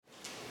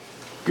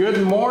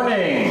Good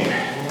morning.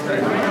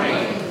 Good morning.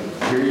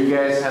 Here you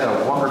guys had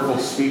a wonderful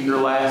speaker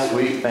last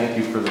week. Thank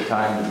you for the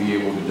time to be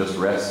able to just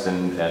rest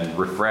and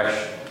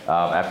refresh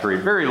after a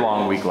very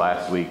long week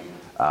last week.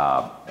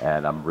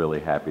 And I'm really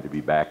happy to be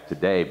back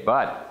today.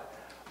 But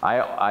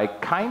I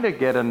kind of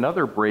get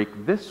another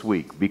break this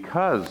week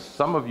because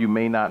some of you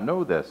may not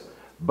know this,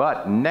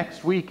 but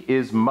next week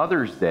is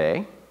Mother's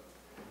Day.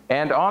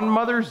 And on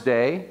Mother's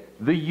Day,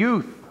 the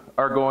youth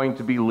are going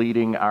to be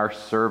leading our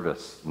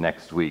service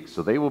next week.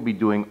 So they will be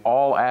doing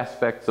all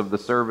aspects of the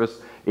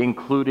service,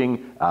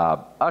 including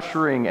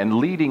ushering and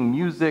leading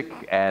music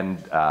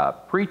and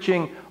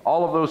preaching,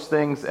 all of those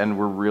things. And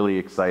we're really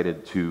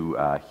excited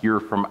to hear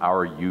from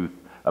our youth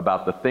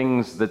about the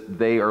things that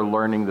they are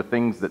learning, the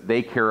things that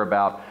they care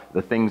about,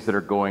 the things that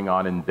are going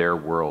on in their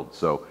world.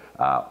 So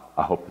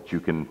I hope that you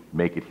can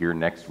make it here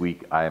next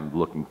week. I am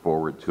looking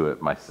forward to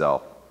it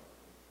myself.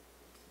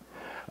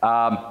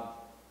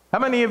 How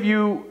many of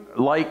you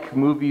like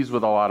movies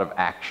with a lot of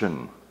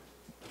action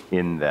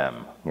in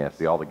them? Yeah,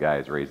 see, all the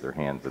guys raise their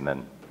hands, and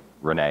then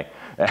Renee.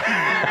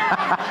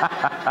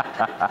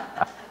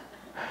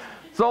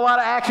 So a lot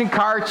of action,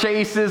 car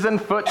chases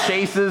and foot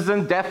chases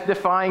and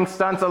death-defying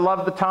stunts. I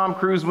love the Tom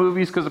Cruise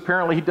movies because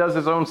apparently he does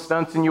his own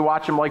stunts, and you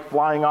watch him like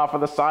flying off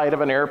of the side of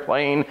an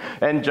airplane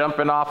and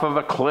jumping off of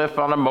a cliff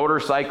on a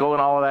motorcycle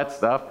and all of that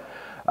stuff.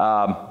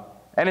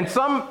 And in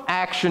some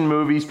action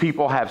movies,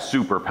 people have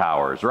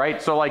superpowers, right?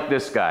 So like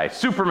this guy,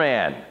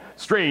 Superman,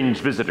 strange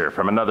visitor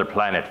from another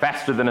planet,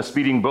 faster than a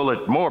speeding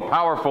bullet, more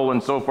powerful,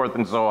 and so forth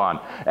and so on.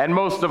 And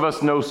most of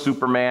us know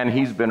Superman.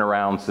 He's been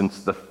around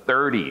since the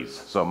 30s,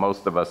 so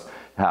most of us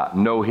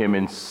know him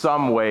in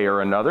some way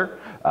or another.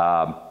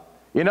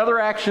 In other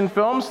action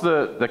films,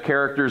 the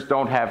characters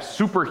don't have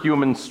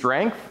superhuman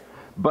strength,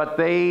 but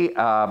they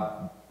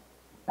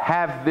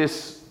have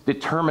this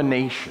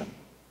determination.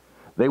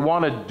 They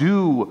want to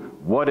do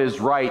what is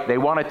right. They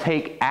want to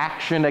take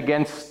action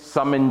against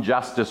some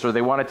injustice, or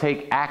they want to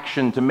take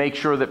action to make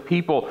sure that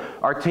people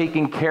are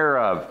taken care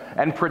of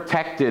and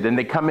protected, and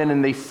they come in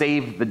and they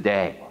save the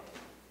day.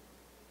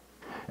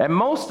 And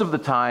most of the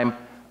time,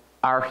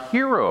 our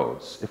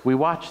heroes, if we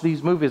watch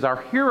these movies,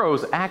 our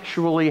heroes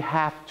actually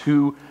have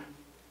to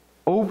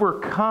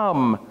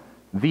overcome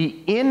the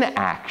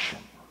inaction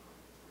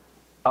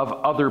of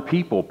other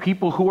people,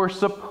 people who are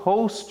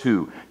supposed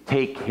to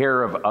take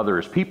care of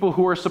others, people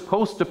who are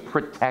supposed to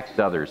protect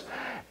others.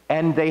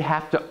 And they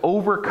have to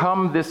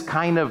overcome this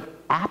kind of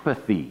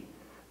apathy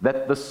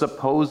that the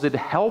supposed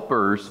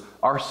helpers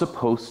are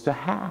supposed to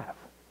have.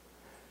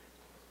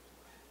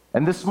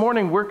 And this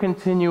morning we're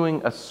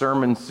continuing a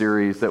sermon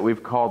series that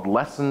we've called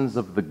Lessons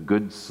of the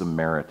Good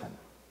Samaritan.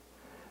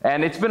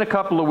 And it's been a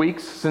couple of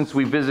weeks since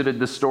we visited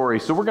the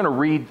story, so we're going to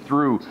read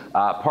through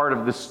part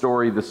of this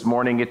story this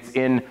morning. It's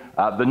in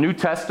the New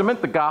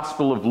Testament, the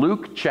Gospel of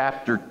Luke,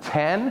 chapter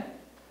 10.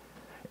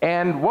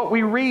 And what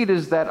we read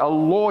is that a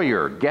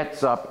lawyer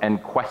gets up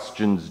and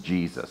questions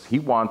Jesus. He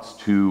wants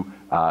to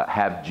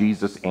have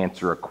Jesus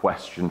answer a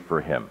question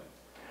for him.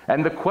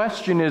 And the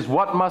question is,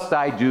 what must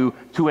I do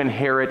to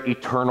inherit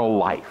eternal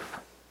life?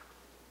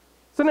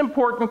 It's an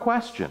important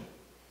question.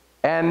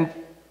 And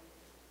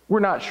we're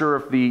not sure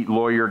if the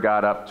lawyer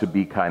got up to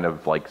be kind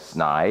of like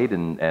snide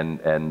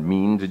and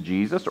mean to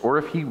Jesus, or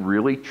if he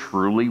really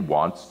truly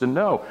wants to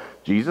know.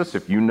 Jesus,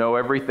 if you know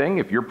everything,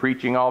 if you're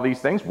preaching all these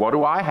things, what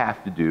do I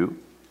have to do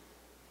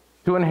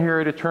to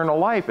inherit eternal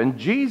life? And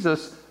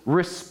Jesus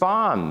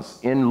responds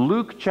in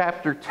Luke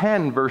chapter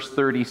 10, verse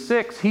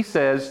 36. He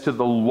says to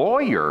the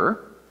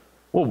lawyer,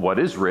 well, what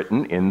is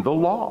written in the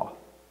law?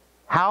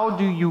 How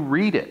do you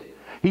read it?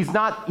 He's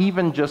not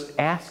even just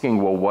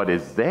asking, well, what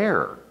is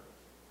there?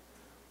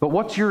 But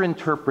what's your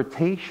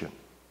interpretation?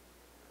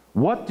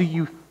 What do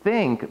you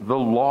think the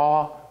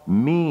law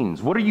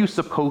means? What are you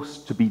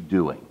supposed to be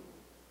doing?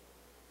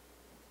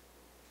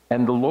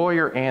 And the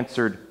lawyer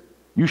answered,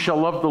 you shall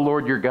love the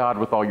Lord your God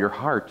with all your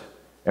heart,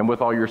 and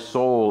with all your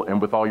soul,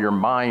 and with all your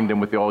mind, and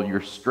with all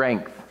your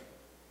strength.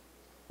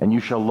 And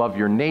you shall love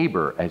your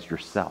neighbor as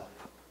yourself.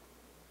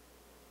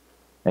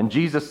 And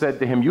Jesus said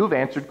to him, you have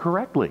answered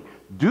correctly.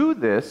 Do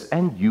this,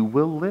 and you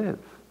will live.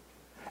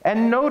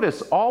 And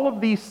notice all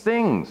of these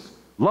things.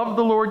 Love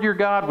the Lord your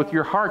God with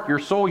your heart, your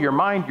soul, your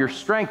mind, your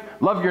strength.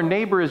 Love your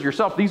neighbor as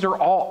yourself. These are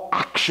all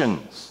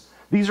actions.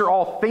 These are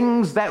all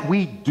things that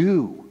we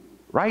do,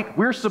 right?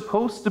 We're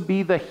supposed to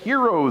be the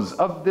heroes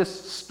of this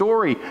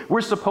story.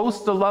 We're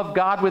supposed to love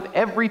God with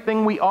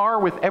everything we are,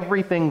 with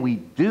everything we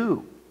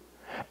do.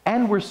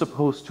 And we're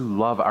supposed to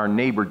love our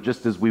neighbor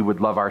just as we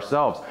would love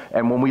ourselves.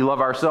 And when we love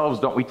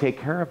ourselves, don't we take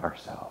care of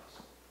ourselves?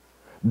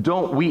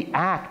 Don't we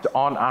act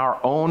on our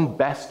own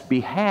best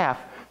behalf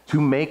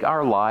to make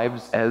our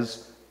lives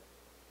as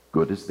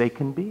good as they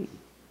can be?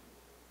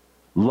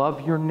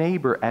 Love your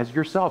neighbor as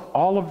yourself.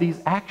 All of these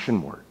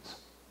action words.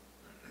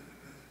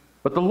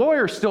 But the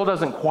lawyer still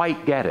doesn't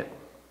quite get it.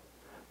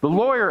 The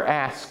lawyer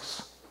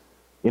asks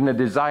in a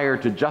desire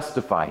to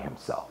justify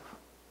himself,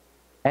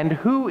 and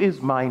who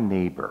is my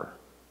neighbor?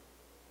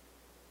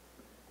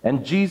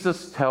 And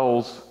Jesus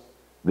tells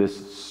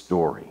this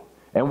story.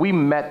 And we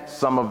met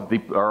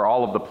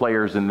all of the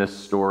players in this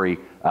story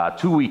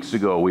 2 weeks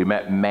ago. We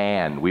met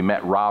man, we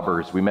met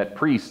robbers, we met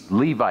priest,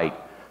 Levite,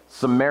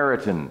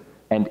 Samaritan,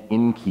 and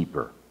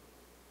innkeeper.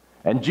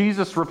 And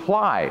Jesus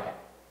replied,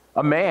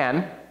 a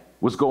man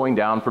was going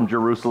down from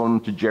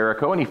Jerusalem to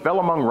Jericho, and he fell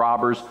among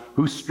robbers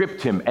who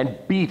stripped him and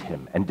beat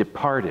him and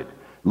departed,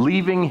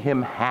 leaving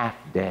him half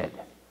dead.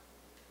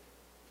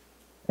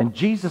 And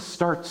Jesus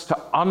starts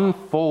to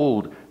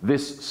unfold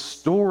this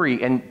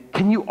story, and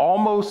can you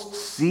almost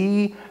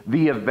see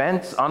the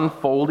events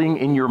unfolding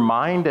in your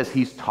mind as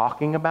he's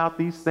talking about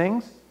these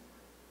things?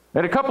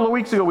 And a couple of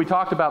weeks ago, we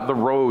talked about the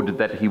road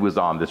that he was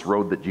on, this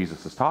road that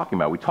Jesus is talking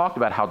about. We talked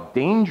about how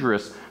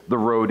dangerous the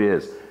road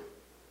is.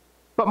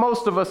 But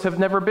most of us have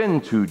never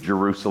been to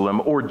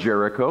Jerusalem or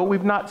Jericho.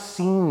 We've not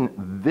seen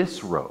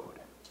this road.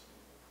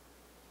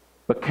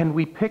 But can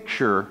we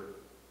picture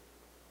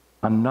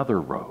another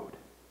road?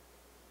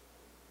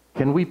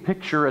 Can we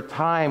picture a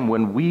time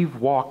when we've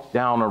walked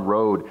down a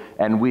road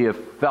and we have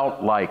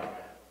felt like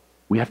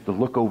we have to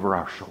look over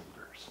our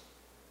shoulders?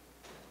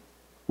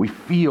 We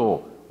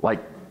feel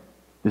like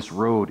this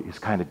road is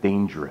kind of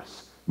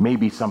dangerous.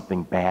 Maybe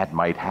something bad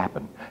might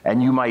happen.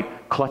 And you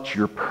might clutch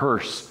your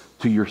purse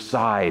to your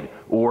side,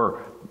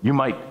 or you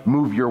might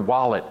move your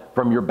wallet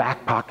from your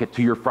back pocket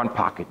to your front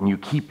pocket, and you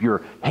keep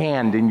your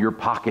hand in your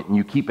pocket and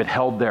you keep it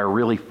held there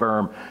really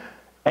firm,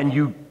 and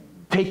you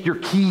take your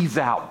keys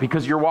out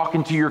because you're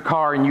walking to your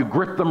car and you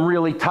grip them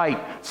really tight.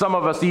 Some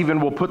of us even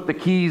will put the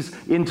keys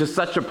into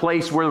such a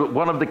place where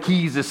one of the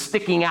keys is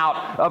sticking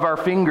out of our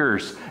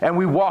fingers, and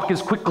we walk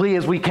as quickly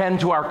as we can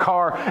to our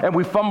car and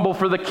we fumble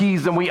for the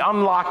keys and we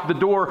unlock the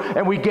door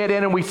and we get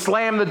in and we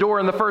slam the door,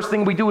 and the first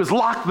thing we do is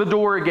lock the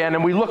door again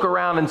and we look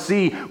around and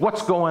see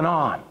what's going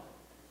on.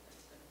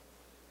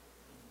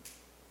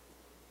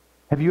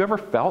 Have you ever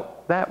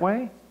felt that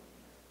way?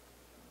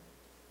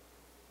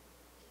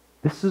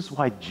 This is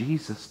why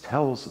Jesus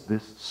tells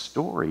this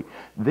story.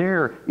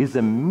 There is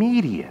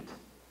immediate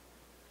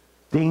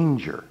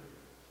danger.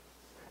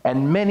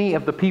 And many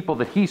of the people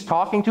that he's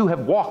talking to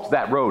have walked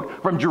that road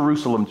from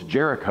Jerusalem to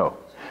Jericho.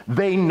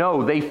 They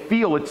know, they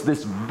feel it's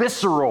this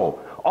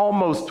visceral,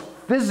 almost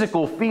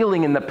physical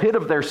feeling in the pit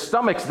of their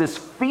stomachs, this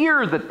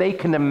fear that they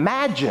can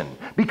imagine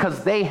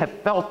because they have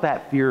felt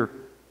that fear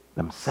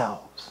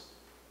themselves.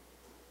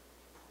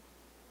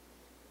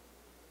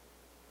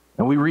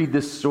 And we read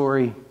this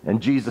story,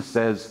 and Jesus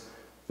says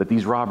that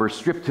these robbers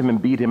stripped him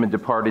and beat him and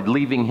departed,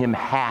 leaving him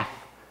half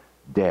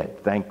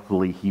dead.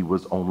 Thankfully, he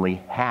was only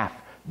half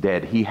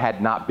dead. He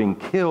had not been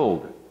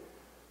killed.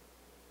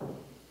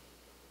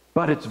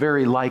 But it's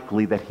very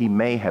likely that he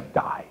may have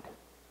died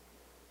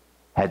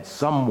had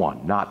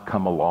someone not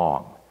come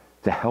along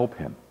to help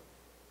him.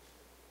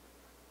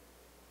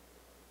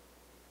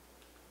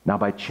 Now,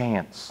 by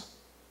chance,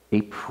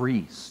 a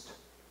priest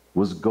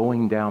was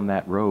going down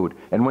that road,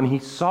 and when he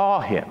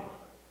saw him,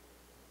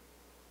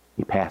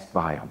 he passed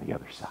by on the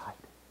other side.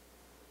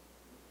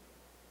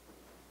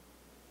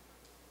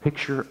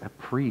 Picture a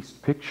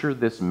priest. Picture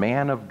this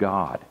man of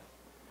God.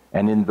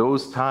 And in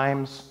those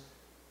times,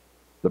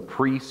 the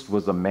priest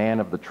was a man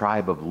of the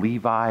tribe of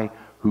Levi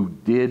who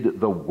did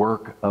the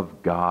work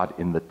of God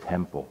in the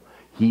temple.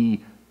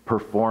 He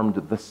performed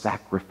the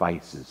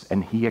sacrifices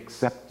and he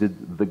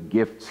accepted the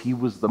gifts. He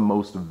was the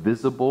most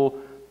visible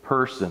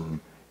person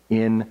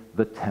in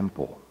the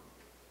temple.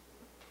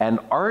 And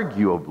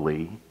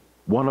arguably,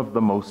 one of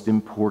the most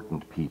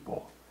important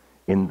people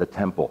in the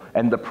temple.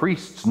 And the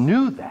priests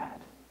knew that,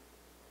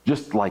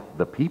 just like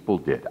the people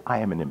did. I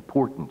am an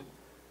important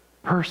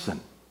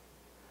person.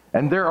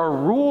 And there are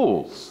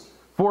rules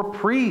for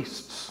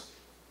priests.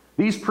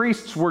 These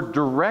priests were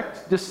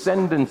direct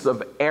descendants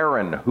of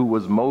Aaron, who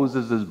was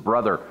Moses'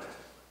 brother.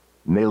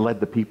 And they led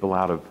the people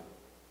out of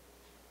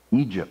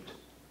Egypt.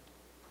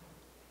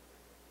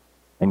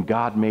 And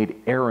God made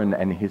Aaron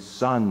and his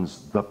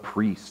sons the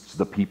priests,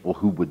 the people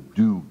who would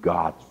do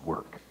God's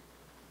work.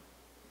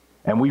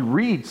 And we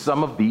read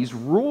some of these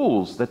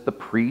rules that the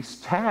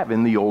priests have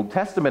in the Old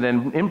Testament.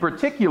 And in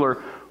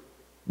particular,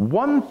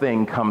 one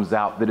thing comes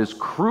out that is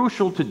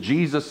crucial to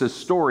Jesus'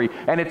 story,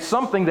 and it's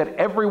something that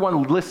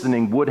everyone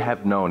listening would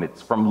have known.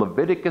 It's from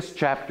Leviticus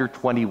chapter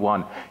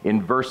 21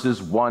 in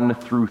verses 1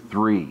 through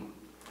 3.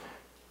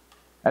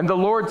 And the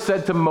Lord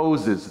said to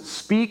Moses,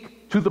 "Speak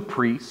to the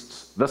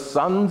priests, the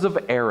sons of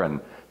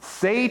Aaron.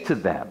 Say to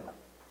them,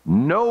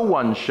 no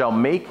one shall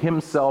make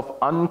himself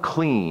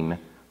unclean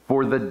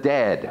for the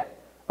dead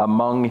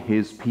among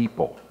his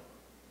people,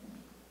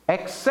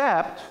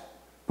 except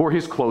for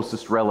his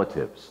closest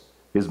relatives,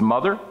 his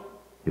mother,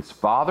 his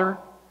father,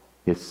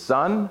 his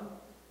son,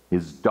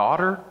 his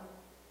daughter,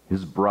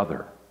 his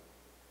brother,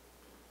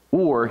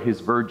 or his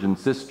virgin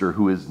sister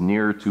who is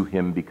near to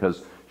him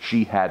because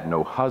she had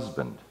no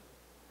husband.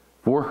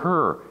 For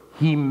her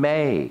he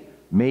may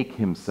make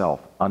himself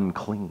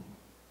unclean."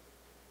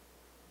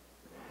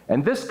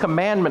 And this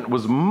commandment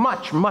was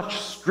much,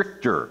 much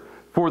stricter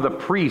for the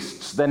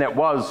priests than it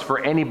was for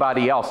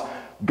anybody else.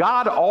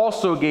 God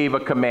also gave a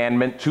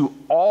commandment to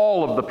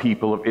all of the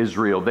people of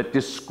Israel that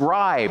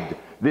described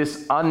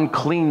this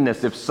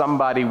uncleanness if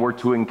somebody were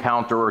to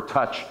encounter or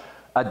touch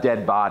a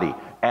dead body.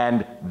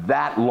 And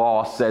that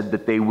law said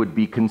that they would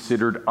be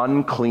considered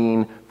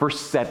unclean for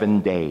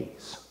 7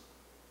 days.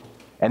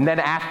 And then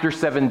after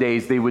 7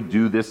 days, they would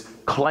do this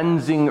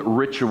cleansing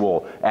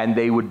ritual, and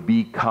they would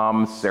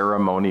become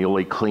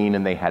ceremonially clean,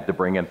 and they had to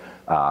bring an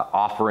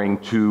offering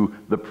to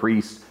the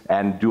priest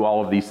and do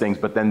all of these things,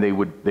 but then they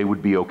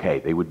would be okay.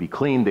 They would be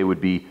clean. They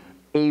would be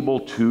able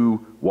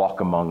to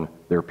walk among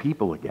their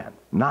people again.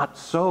 Not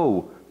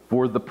so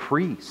for the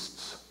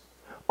priests.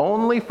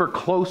 Only for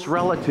close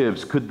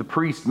relatives could the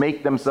priest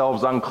make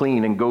themselves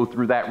unclean and go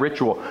through that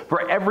ritual.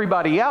 For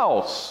everybody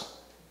else,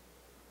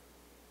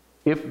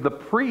 if the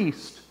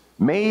priest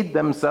made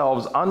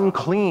themselves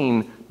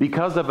unclean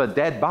because of a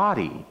dead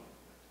body,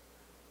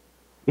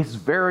 it's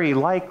very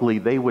likely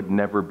they would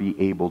never be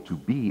able to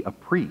be a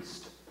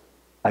priest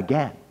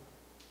again.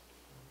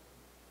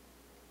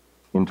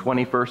 In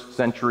 21st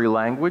century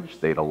language,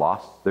 they'd have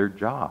lost their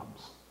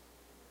jobs.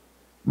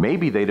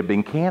 Maybe they'd have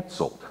been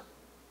canceled.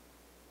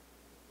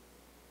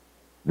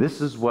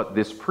 This is what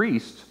this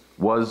priest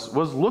was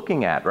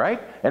looking at,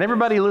 right? And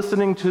everybody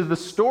listening to the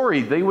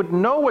story, they would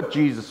know what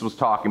Jesus was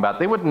talking about.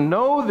 They would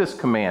know this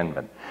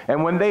commandment.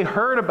 And when they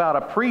heard about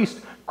a priest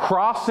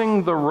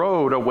crossing the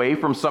road away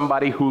from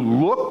somebody who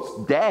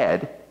looked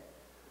dead,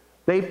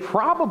 they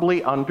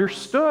probably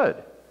understood.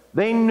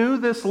 They knew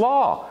this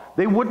law.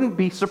 They wouldn't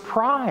be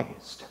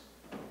surprised.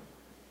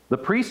 The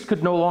priest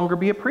could no longer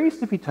be a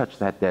priest if he touched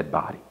that dead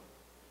body.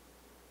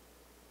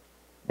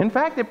 In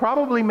fact, it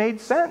probably made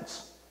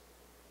sense.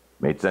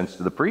 Made sense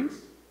to the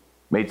priest.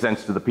 Made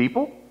sense to the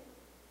people.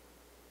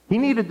 He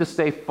needed to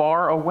stay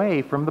far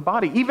away from the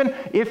body. Even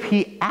if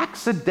he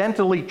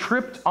accidentally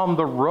tripped on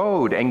the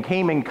road and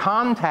came in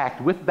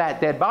contact with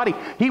that dead body,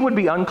 he would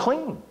be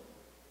unclean.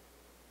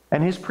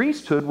 And his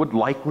priesthood would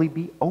likely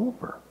be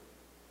over.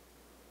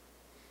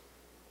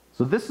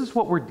 So this is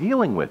what we're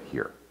dealing with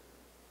here.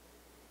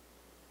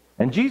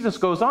 And Jesus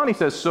goes on, he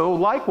says, so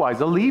likewise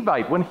a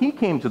Levite, when he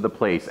came to the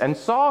place and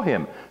saw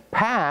him,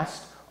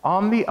 passed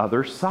on the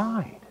other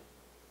side.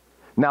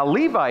 Now,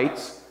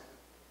 Levites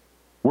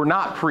were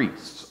not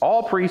priests.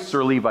 All priests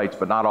are Levites,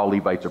 but not all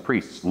Levites are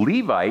priests.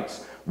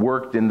 Levites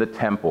worked in the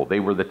temple.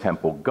 They were the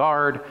temple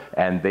guard,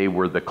 and they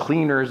were the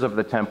cleaners of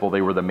the temple.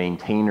 They were the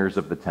maintainers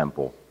of the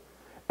temple.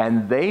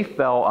 And they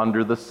fell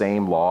under the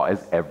same law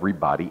as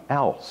everybody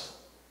else.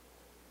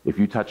 If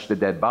you touched a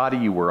dead body,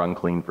 you were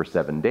unclean for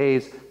 7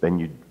 days. Then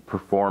you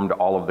performed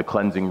all of the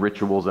cleansing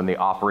rituals and the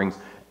offerings,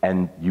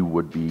 and you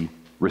would be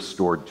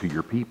restored to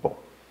your people.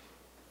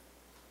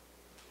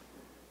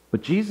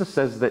 But Jesus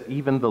says that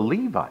even the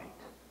Levite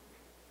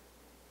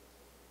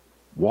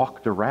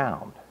walked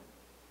around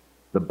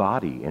the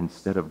body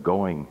instead of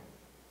going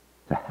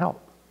to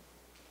help.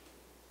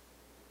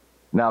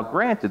 Now,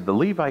 granted, the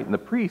Levite and the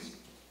priest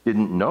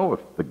didn't know if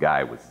the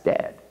guy was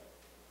dead,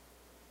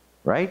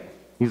 right?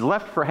 He's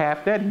left for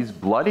half dead. He's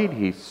bloodied.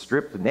 He's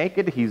stripped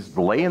naked. He's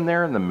laying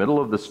there in the middle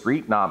of the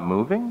street not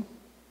moving.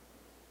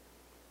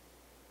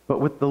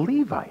 But with the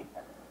Levite,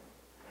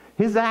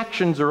 his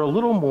actions are a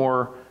little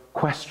more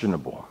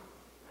questionable.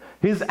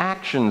 His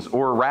actions,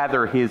 or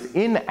rather his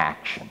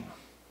inaction,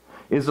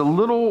 is a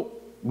little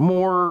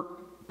more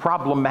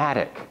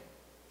problematic.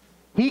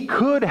 He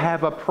could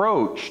have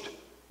approached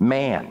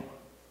man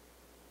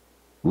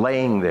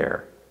laying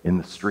there in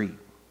the street.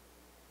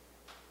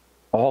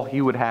 All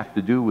he would have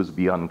to do was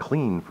be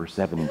unclean for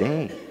 7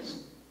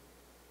 days.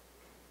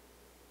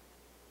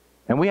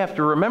 And we have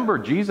to remember,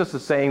 Jesus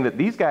is saying that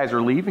these guys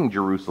are leaving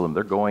Jerusalem.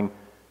 They're going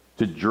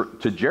to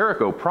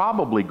Jericho,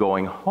 probably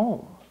going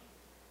home.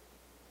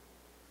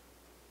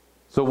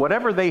 So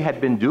whatever they had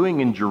been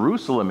doing in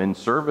Jerusalem in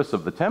service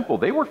of the temple,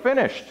 they were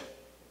finished.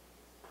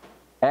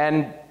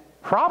 And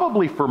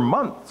probably for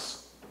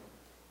months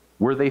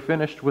were they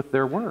finished with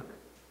their work.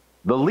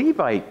 The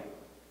Levite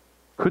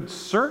could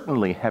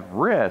certainly have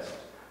risked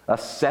a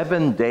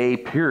 7-day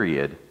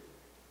period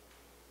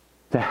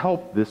to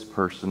help this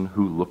person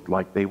who looked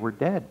like they were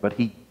dead, but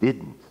he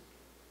didn't.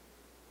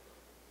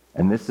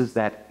 And this is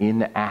that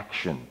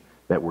inaction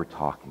that we're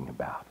talking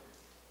about.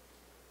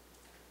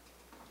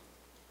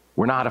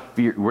 We're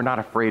not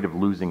afraid of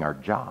losing our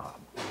job.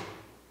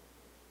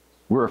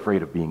 We're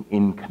afraid of being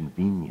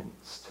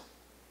inconvenienced.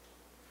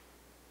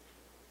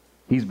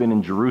 He's been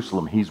in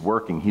Jerusalem. He's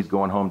working. He's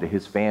going home to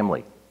his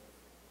family.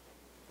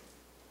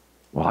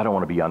 Well, I don't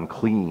want to be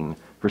unclean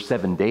for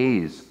 7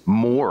 days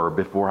more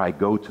before I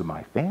go to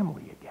my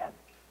family again.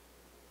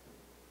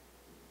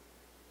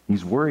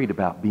 He's worried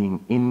about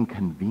being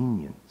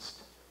inconvenienced.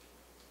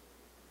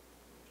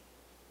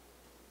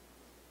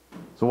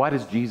 So why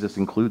does Jesus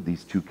include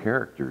these two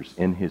characters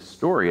in his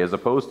story as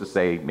opposed to,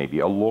 say, maybe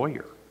a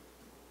lawyer,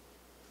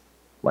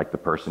 like the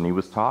person he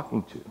was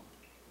talking to,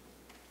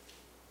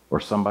 or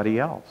somebody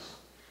else?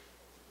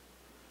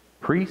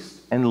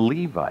 Priest and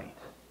Levite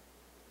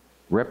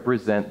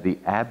represent the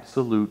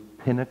absolute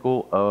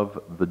pinnacle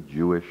of the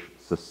Jewish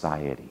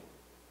society.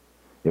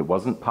 It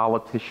wasn't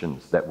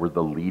politicians that were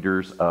the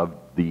leaders of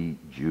the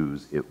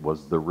Jews. It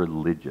was the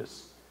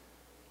religious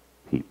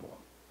people.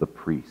 the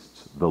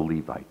priests, the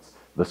Levites,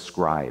 the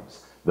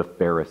scribes, the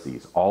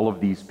Pharisees, all of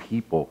these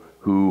people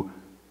who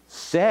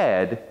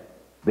said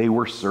they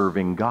were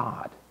serving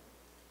God.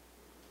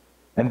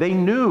 And they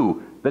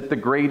knew that the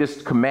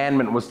greatest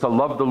commandment was to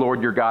love the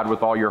Lord your God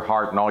with all your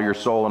heart and all your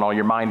soul and all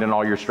your mind and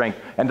all your strength,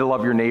 and to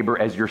love your neighbor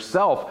as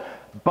yourself.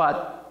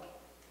 But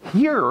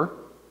here,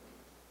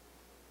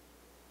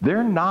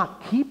 they're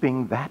not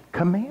keeping that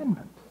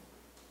commandment.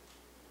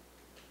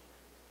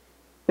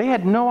 They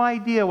had no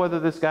idea whether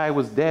this guy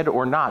was dead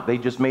or not. They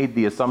just made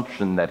the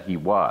assumption that he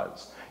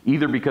was,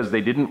 either because they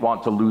didn't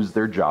want to lose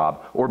their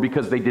job or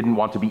because they didn't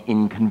want to be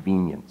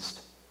inconvenienced.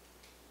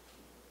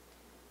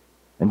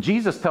 And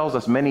Jesus tells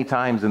us many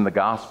times in the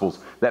Gospels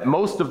that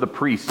most of the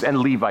priests and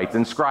Levites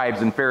and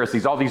scribes and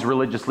Pharisees, all these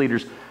religious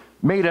leaders,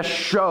 made a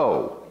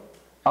show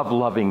of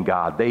loving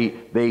God.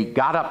 They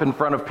got up in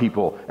front of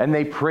people and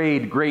they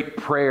prayed great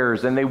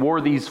prayers, and they wore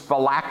these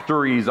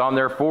phylacteries on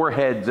their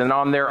foreheads and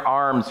on their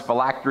arms.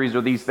 Phylacteries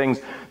are these things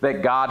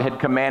that God had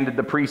commanded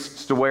the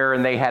priests to wear,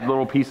 and they had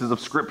little pieces of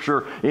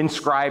scripture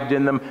inscribed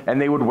in them, and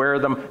they would wear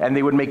them, and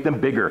they would make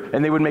them bigger,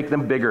 and they would make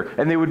them bigger,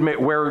 and they would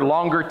wear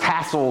longer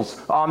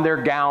tassels on their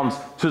gowns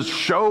to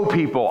show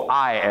people,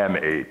 I am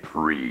a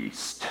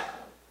priest.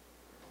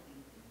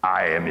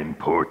 I am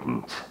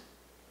important.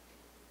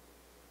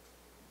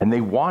 And they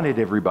wanted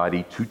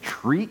everybody to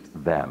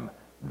treat them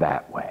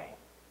that way.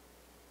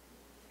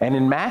 And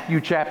in Matthew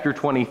chapter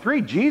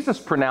 23, Jesus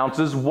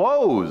pronounces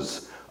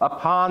woes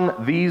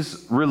upon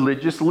these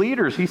religious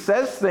leaders. He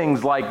says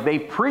things like, they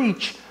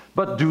preach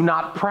but do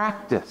not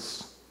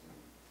practice.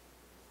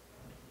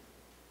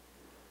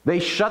 They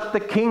shut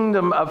the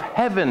kingdom of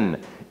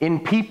heaven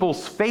in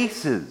people's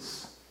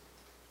faces.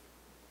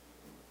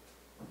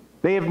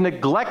 They have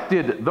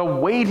neglected the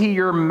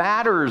weightier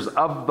matters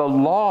of the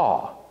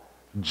law,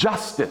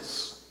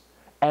 justice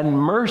and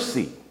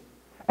mercy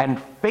and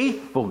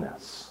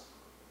faithfulness.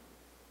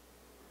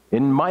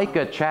 In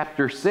Micah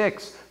chapter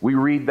 6, we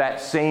read that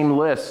same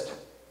list.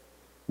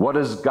 What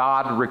does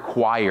God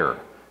require?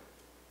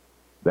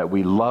 That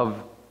we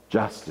love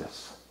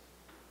justice,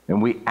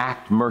 and we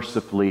act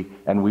mercifully,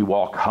 and we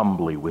walk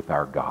humbly with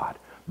our God.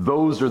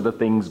 Those are the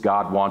things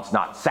God wants,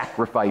 not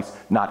sacrifice,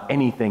 not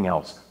anything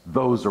else.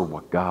 Those are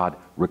what God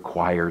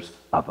requires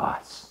of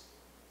us.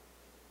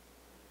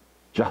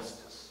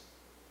 Justice,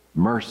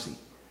 mercy,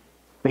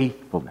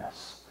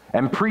 faithfulness.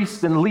 And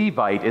priest and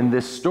Levite in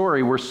this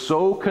story were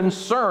so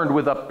concerned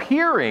with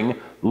appearing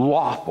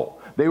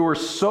lawful. They were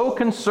so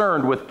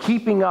concerned with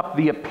keeping up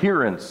the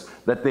appearance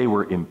that they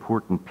were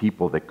important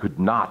people that could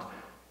not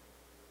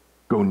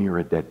go near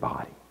a dead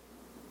body.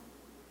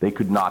 They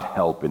could not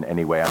help in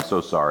any way. I'm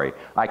so sorry.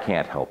 I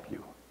can't help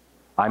you.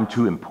 I'm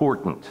too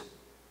important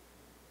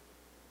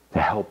to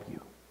help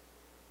you.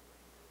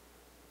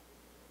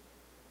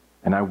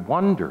 And I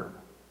wonder,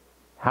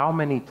 how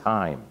many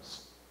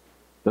times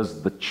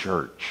does the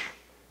church,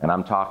 and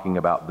I'm talking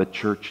about the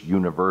church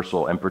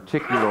universal, and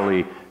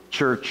particularly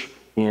church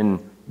in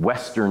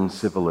Western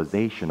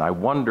civilization, I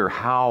wonder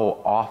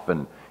how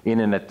often,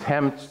 in an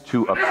attempt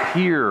to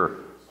appear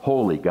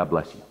holy, God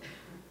bless you,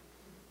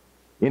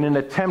 in an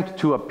attempt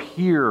to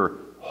appear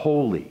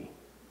holy,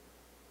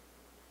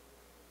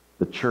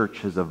 the church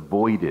has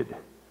avoided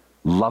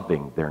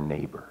loving their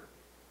neighbor.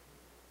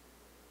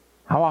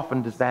 How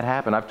often does that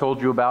happen? I've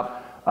told you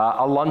about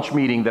a lunch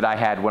meeting that I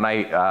had when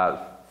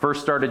I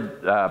first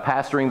started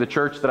pastoring the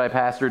church that I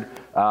pastored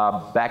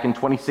back in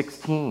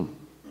 2016.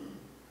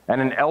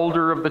 And an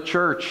elder of the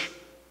church,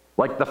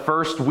 like the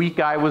first week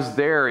I was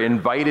there,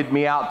 invited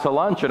me out to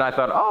lunch. And I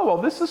thought, oh, well,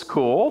 this is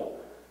cool.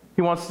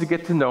 He wants to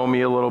get to know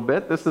me a little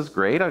bit. This is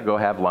great. I'll go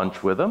have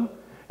lunch with him.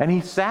 And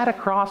he sat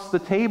across the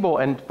table,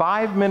 and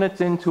 5 minutes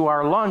into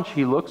our lunch,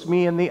 he looks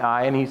me in the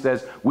eye and he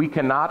says, we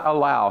cannot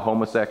allow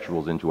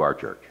homosexuals into our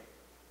church.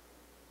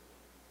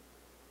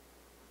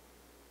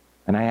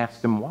 And I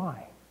asked him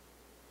why.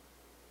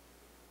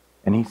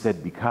 And he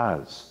said,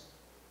 because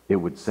it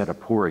would set a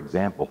poor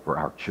example for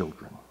our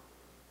children.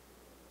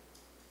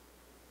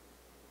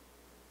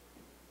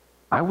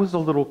 I was a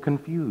little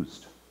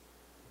confused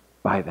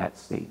by that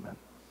statement.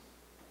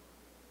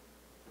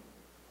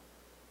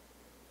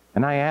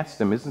 And I asked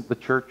him, isn't the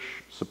church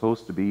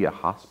supposed to be a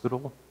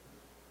hospital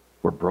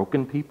for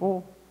broken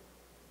people?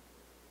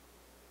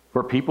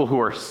 For people who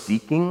are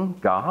seeking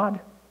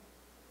God?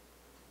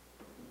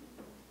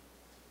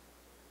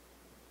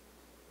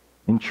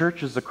 In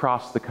churches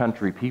across the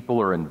country,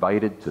 people are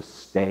invited to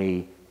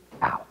stay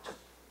out.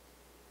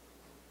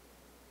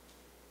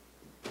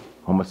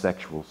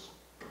 Homosexuals,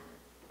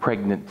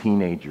 pregnant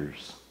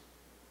teenagers,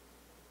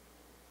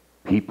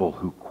 people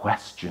who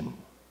question.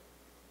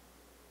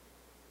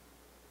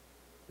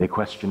 They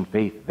question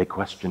faith. They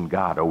question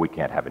God. Oh, we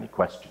can't have any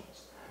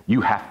questions. You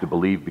have to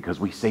believe because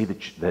we say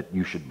that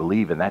you should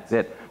believe, and that's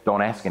it.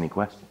 Don't ask any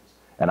questions.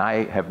 And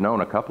I have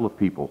known a couple of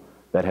people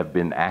that have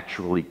been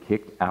actually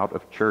kicked out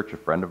of church. A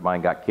friend of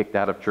mine got kicked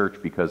out of church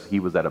because he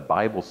was at a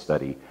Bible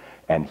study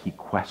and he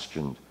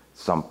questioned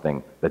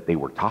something that they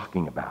were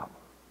talking about.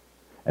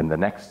 And the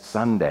next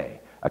Sunday,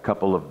 a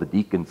couple of the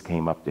deacons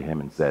came up to him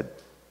and said,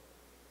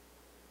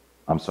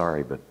 I'm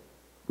sorry, but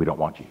we don't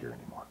want you here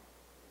anymore.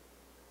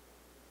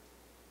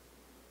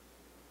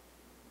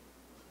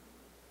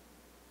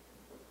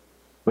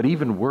 But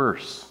even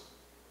worse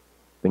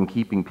than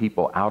keeping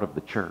people out of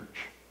the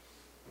church,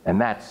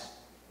 and that's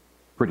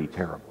pretty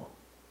terrible.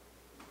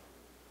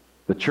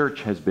 The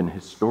church has been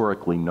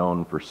historically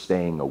known for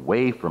staying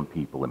away from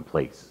people and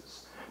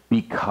places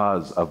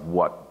because of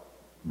what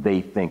they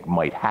think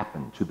might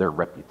happen to their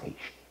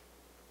reputation.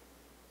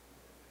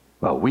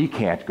 Well, we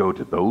can't go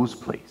to those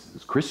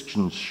places.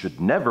 Christians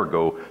should never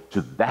go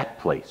to that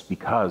place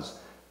because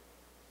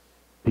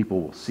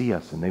people will see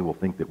us and they will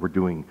think that we're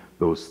doing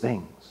those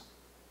things.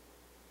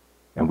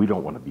 And we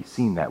don't want to be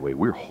seen that way.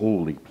 We're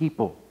holy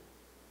people.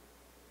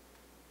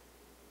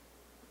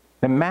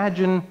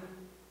 Imagine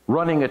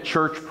running a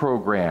church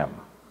program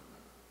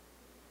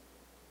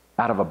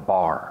out of a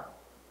bar.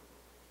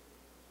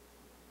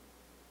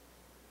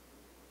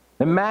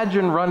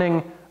 Imagine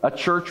running a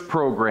church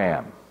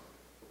program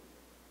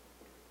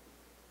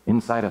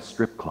inside a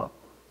strip club.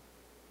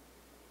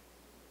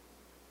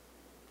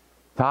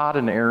 Todd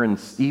and Erin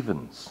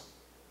Stevens,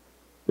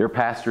 they're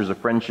pastors of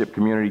Friendship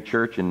Community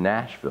Church in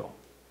Nashville.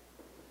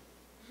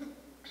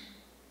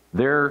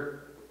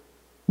 Their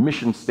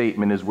mission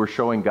statement is, we're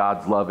showing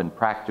God's love in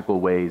practical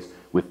ways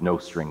with no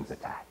strings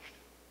attached.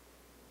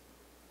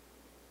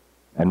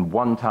 And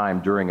one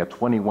time during a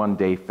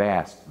 21-day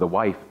fast, the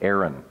wife,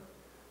 Erin,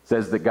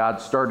 says that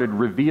God started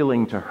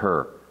revealing to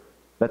her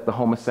that the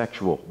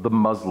homosexual, the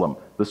Muslim,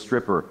 the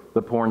stripper,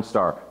 the porn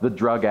star, the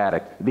drug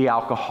addict, the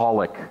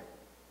alcoholic,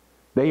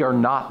 they are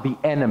not the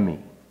enemy.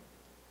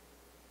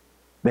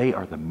 They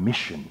are the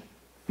mission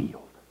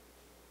field.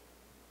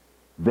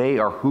 They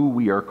are who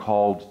we are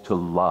called to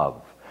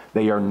love.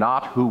 They are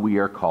not who we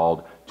are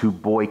called to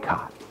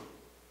boycott.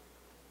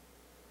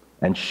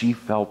 And she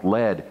felt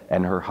led,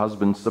 and her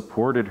husband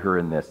supported her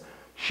in this.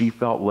 She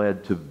felt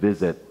led to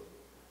visit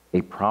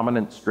a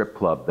prominent strip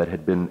club that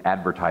had been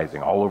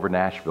advertising all over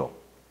Nashville.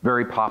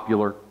 Very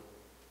popular,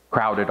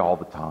 crowded all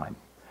the time.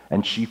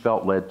 And she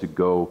felt led to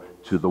go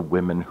to the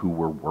women who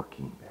were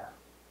working there.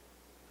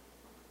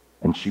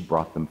 And she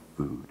brought them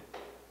food.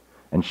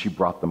 And she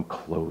brought them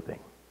clothing.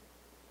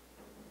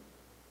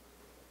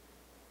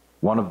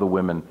 One of the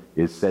women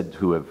is said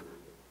to have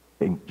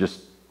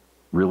just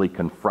really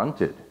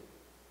confronted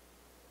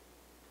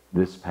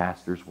this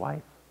pastor's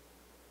wife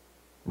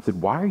and said,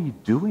 "Why are you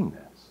doing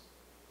this?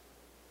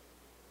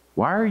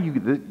 Why are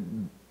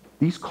you,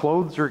 these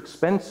clothes are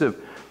expensive."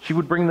 She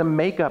would bring them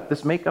makeup.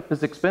 This makeup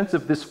is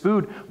expensive. This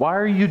food. Why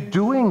are you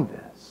doing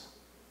this?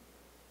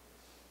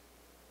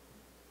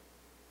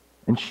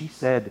 And she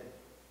said,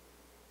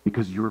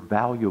 "Because you're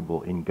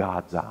valuable in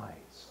God's eyes."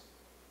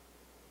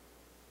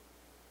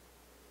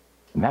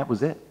 And that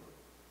was it.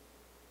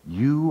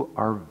 You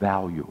are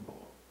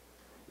valuable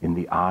in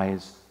the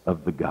eyes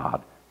of the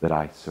God that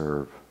I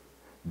serve.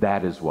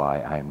 That is why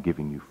I am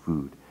giving you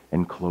food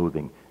and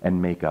clothing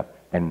and makeup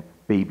and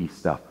baby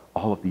stuff,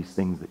 all of these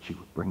things that she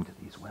would bring to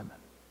these women.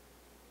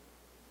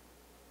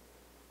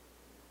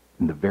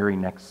 And the very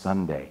next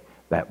Sunday,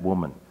 that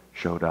woman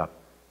showed up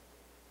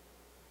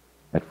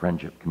at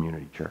Friendship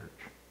Community Church.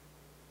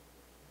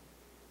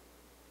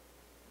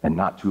 And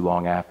not too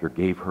long after,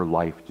 gave her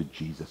life to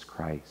Jesus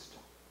Christ.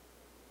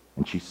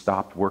 And she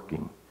stopped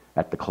working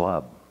at the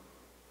club.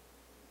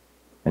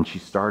 And she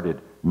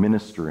started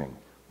ministering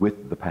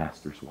with the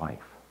pastor's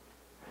wife.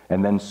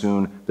 And then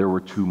soon there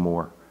were 2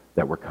 more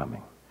that were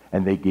coming.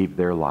 And they gave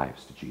their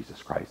lives to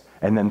Jesus Christ.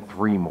 And then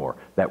 3 more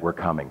that were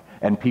coming.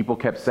 And people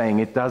kept saying,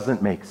 "It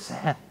doesn't make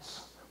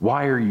sense.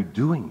 Why are you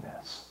doing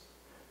this?"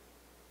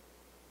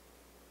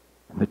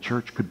 And the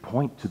church could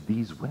point to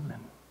these women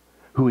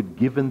who had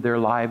given their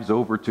lives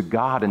over to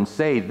God and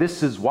say,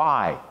 "This is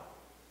why."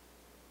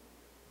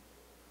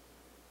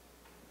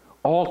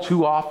 All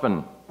too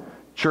often,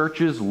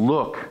 churches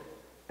look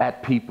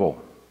at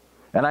people.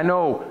 And I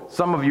know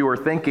some of you are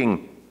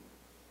thinking,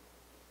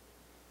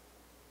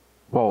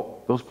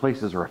 well, those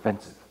places are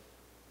offensive.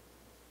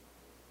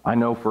 I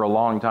know for a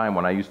long time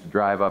when I used to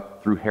drive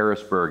up through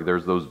Harrisburg,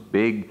 there's those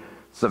big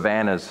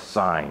Savannah's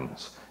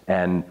signs.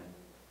 And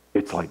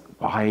it's like,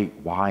 why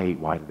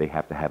do they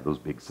have to have those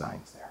big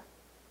signs there?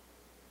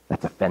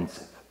 That's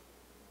offensive.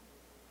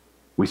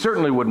 We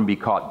certainly wouldn't be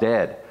caught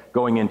dead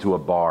going into a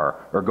bar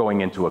or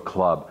going into a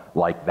club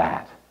like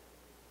that.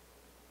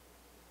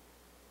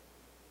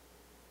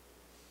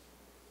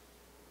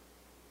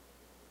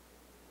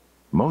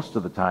 Most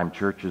of the time,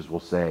 churches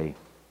will say,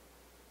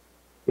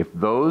 if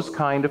those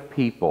kind of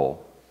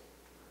people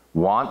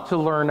want to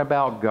learn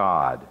about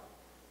God,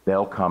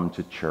 they'll come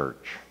to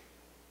church.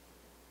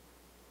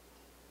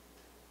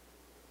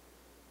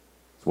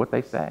 It's what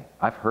they say.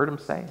 I've heard them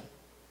say it.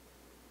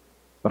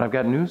 But I've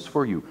got news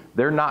for you.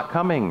 They're not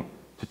coming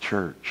to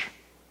church.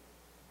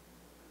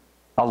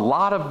 A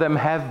lot of them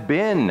have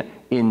been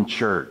in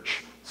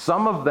church.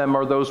 Some of them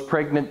are those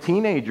pregnant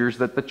teenagers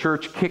that the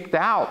church kicked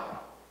out.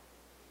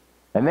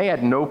 And they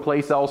had no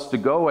place else to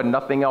go and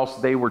nothing else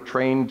they were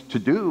trained to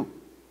do.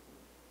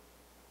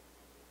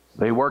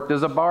 They worked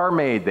as a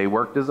barmaid. They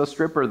worked as a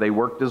stripper. They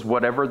worked as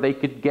whatever they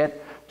could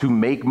get to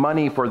make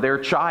money for their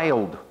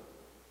child.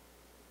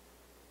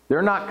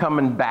 They're not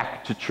coming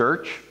back to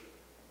church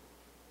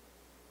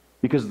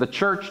because the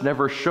church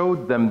never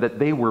showed them that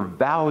they were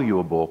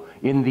valuable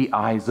in the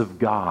eyes of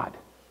God.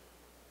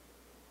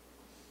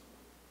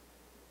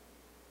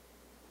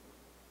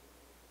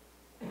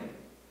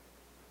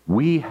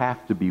 We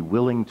have to be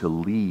willing to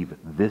leave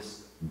this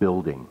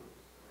building.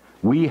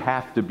 We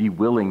have to be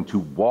willing to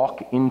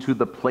walk into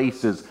the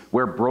places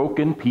where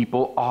broken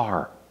people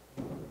are.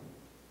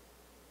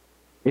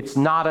 It's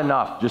not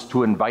enough just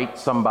to invite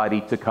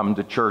somebody to come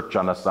to church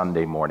on a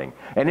Sunday morning.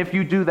 And if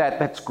you do that,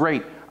 that's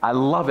great. I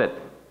love it.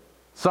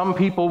 Some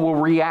people will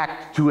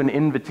react to an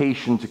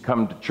invitation to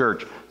come to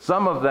church.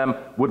 Some of them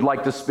would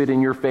like to spit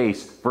in your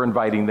face for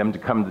inviting them to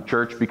come to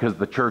church because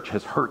the church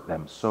has hurt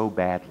them so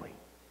badly.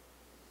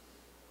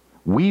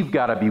 We've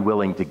got to be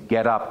willing to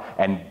get up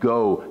and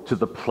go to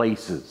the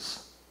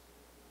places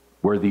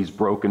where these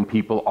broken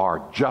people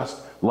are, just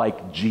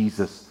like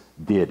Jesus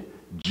did.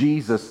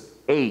 Jesus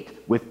ate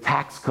with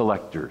tax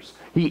collectors.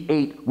 He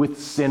ate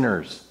with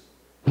sinners.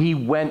 He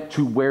went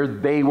to where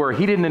they were.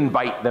 He didn't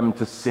invite them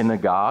to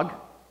synagogue.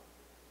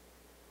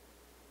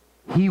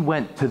 He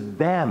went to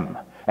them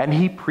and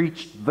he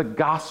preached the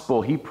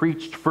gospel. He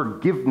preached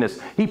forgiveness.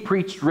 He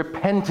preached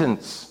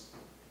repentance.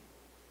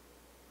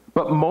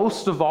 But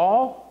most of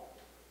all,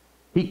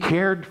 he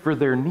cared for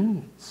their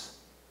needs.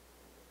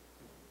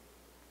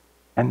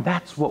 And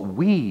that's what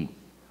we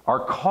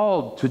are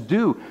called to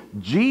do.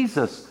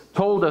 Jesus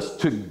told us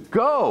to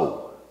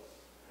go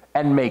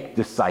and make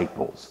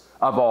disciples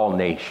of all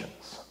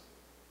nations.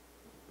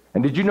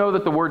 And did you know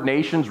that the word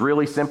nations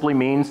really simply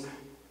means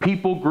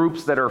people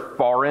groups that are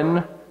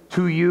foreign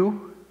to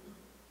you?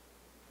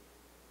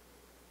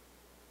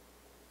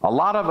 A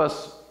lot of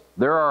us,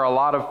 there are a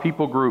lot of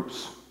people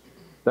groups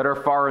that are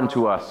foreign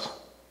to us.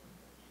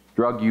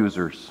 Drug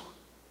users,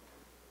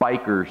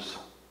 bikers,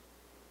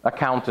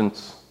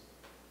 accountants,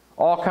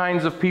 all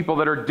kinds of people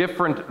that are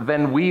different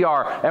than we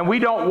are. And we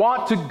don't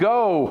want to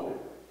go.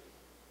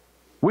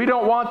 We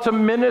don't want to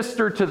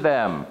minister to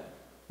them.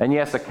 And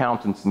yes,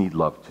 accountants need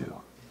love too.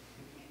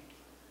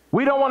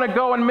 We don't want to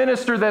go and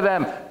minister to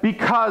them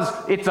because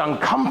it's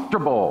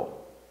uncomfortable.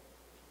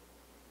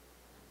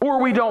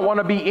 Or we don't want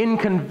to be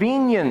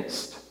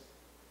inconvenienced.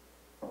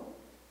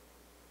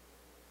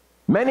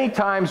 Many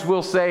times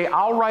we'll say,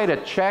 I'll write a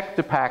check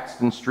to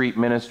Paxton Street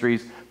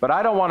Ministries, but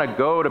I don't want to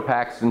go to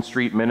Paxton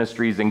Street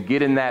Ministries and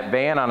get in that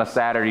van on a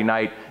Saturday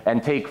night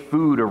and take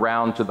food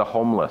around to the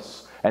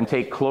homeless and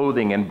take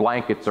clothing and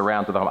blankets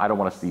around to the homeless. I don't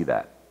want to see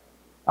that.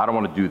 I don't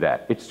want to do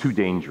that. It's too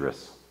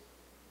dangerous.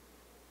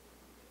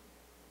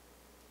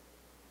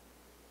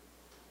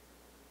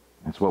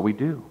 It's what we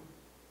do.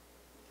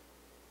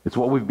 It's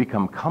what we've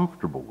become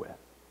comfortable with.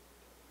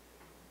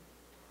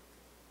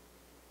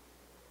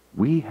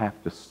 We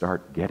have to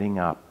start getting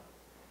up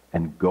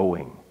and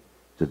going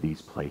to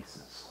these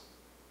places.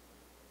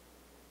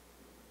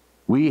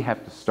 We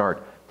have to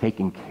start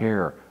taking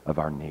care of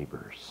our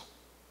neighbors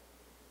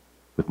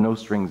with no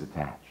strings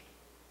attached.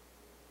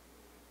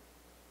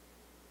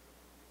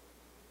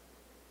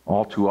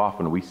 All too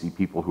often we see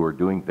people who are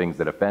doing things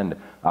that offend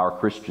our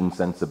Christian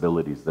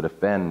sensibilities, that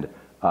offend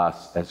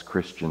us as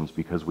Christians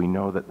because we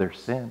know that they're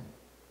sin.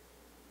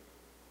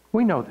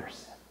 We know they're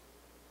sin.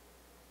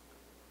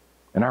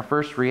 And our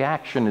first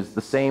reaction is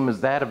the same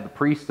as that of the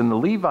priest and the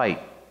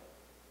Levite.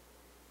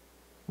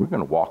 We're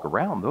going to walk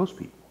around those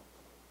people.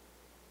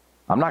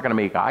 I'm not going to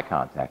make eye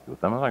contact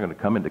with them. I'm not going to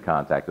come into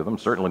contact with them. I'm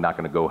certainly not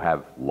going to go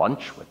have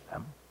lunch with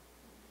them.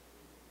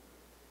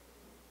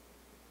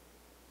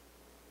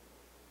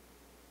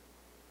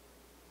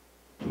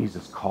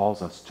 Jesus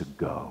calls us to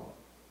go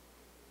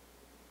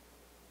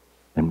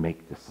and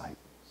make disciples.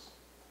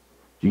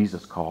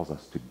 Jesus calls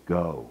us to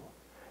go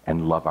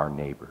and love our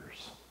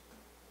neighbors.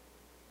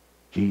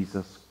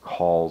 Jesus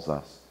calls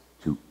us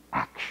to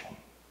action.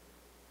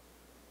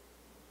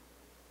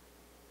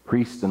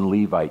 Priest and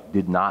Levite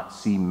did not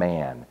see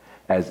man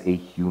as a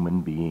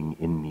human being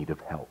in need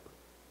of help.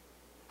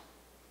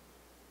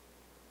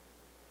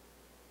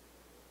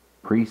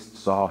 Priest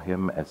saw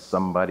him as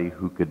somebody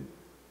who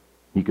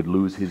he could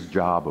lose his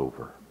job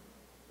over.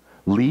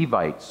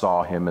 Levite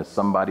saw him as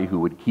somebody who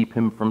would keep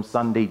him from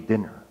Sunday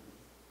dinner.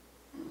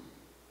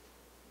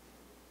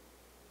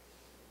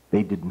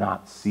 They did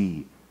not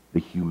see the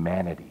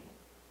humanity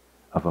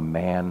of a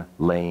man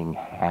laying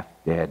half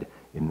dead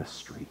in the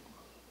street.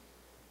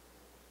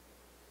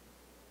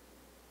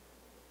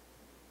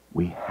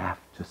 We have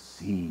to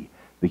see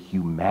the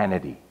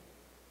humanity.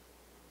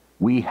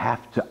 We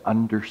have to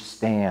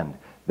understand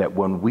that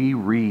when we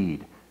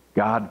read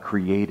God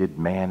created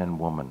man and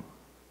woman,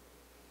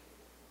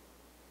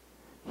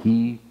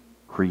 He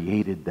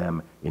created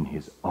them in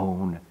His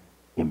own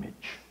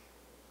image.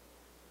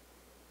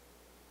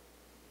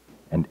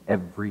 And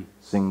every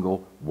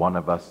single one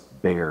of us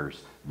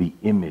bears the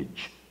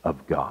image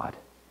of God.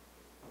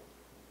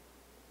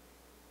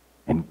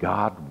 And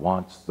God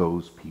wants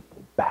those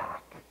people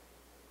back.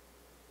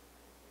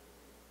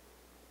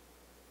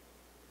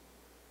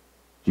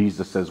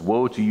 Jesus says,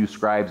 "Woe to you,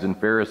 scribes and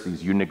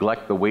Pharisees! You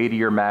neglect the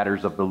weightier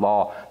matters of the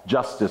law,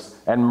 justice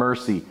and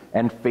mercy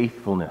and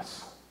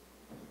faithfulness."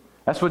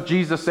 That's what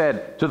Jesus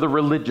said to the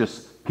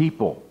religious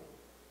people.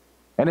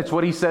 And it's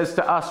what he says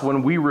to us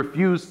when we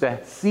refuse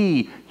to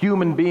see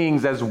human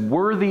beings as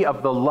worthy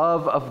of the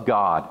love of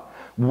God,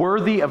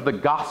 worthy of the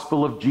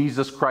gospel of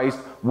Jesus Christ,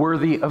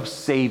 worthy of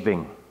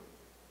saving.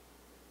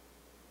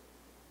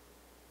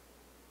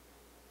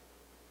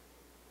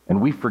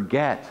 And we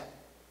forget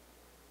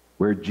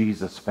where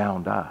Jesus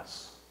found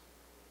us.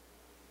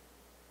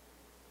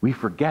 We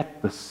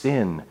forget the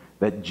sin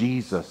that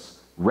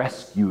Jesus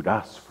rescued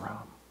us from.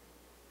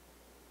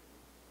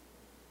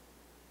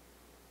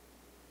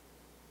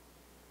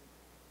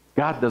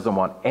 God doesn't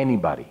want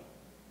anybody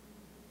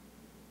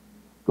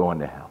going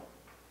to hell.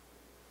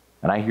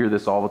 And I hear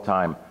this all the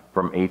time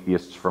from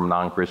atheists, from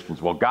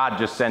non-Christians. Well, God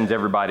just sends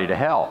everybody to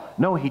hell.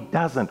 No, he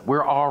doesn't.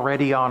 We're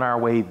already on our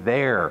way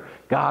there.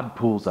 God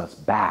pulls us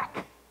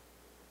back.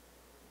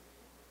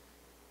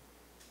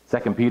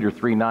 2 Peter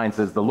 3:9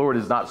 says, "The Lord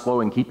is not slow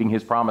in keeping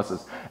his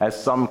promises,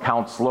 as some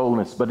count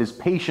slowness, but is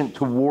patient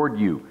toward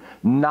you,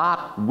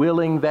 not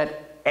willing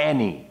that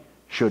any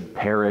should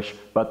perish,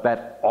 but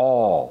that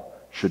all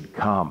should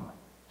come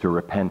to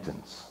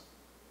repentance."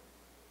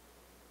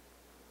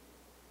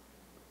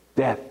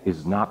 Death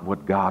is not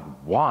what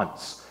God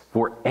wants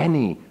for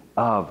any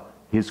of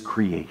his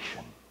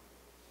creation.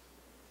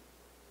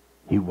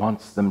 He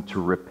wants them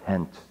to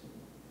repent.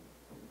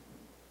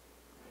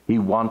 He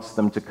wants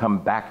them to come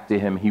back to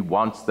him. He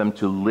wants them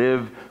to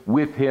live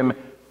with him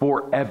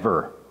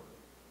forever.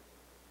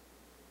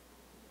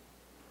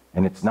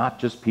 And it's not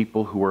just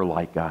people who are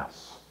like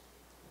us.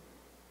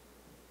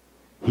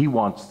 He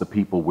wants the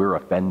people we're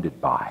offended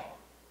by.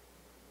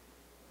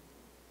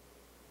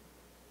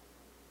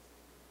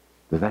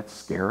 Does that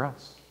scare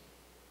us?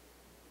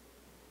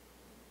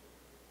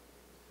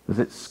 Does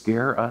it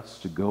scare us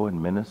to go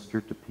and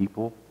minister to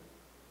people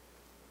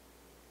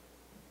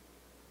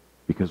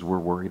because we're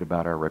worried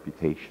about our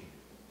reputation?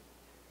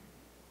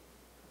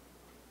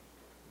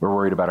 We're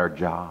worried about our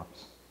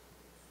jobs.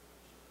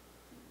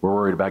 We're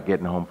worried about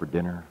getting home for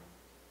dinner.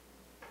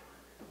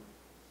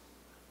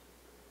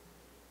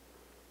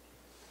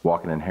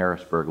 Walking in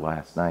Harrisburg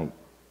last night.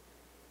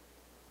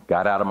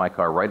 Got out of my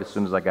car. Right as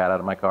soon as I got out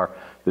of my car,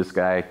 this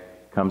guy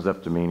comes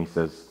up to me and he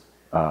says,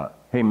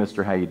 "Hey,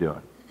 mister, how you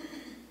doing?"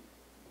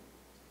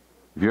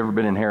 If you've ever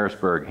been in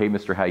Harrisburg, "Hey,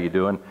 mister, how you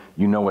doing?"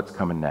 You know what's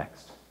coming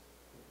next.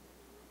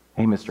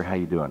 "Hey, mister, how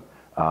you doing?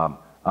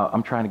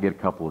 I'm trying to get a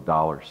couple of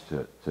dollars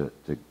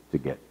to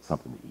get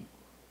something to eat."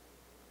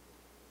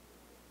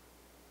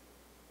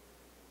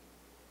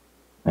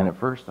 And at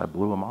first, I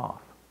blew him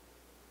off.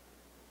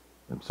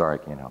 "I'm sorry, I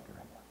can't help you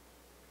right now."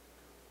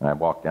 And I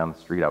walked down the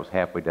street. I was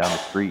halfway down the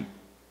street.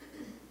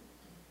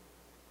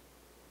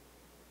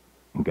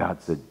 And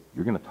God said,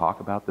 "You're going to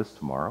talk about this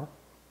tomorrow?"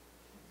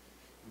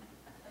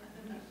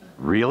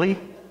 Really?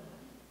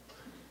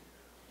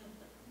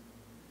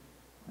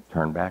 I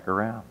turned back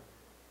around.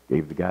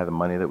 Gave the guy the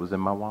money that was in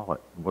my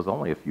wallet. It was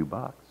only a few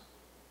bucks.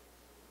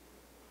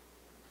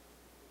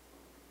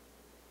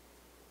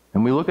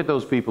 And we look at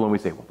those people and we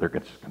say, well, they're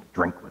just going to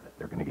drink with it.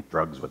 They're going to get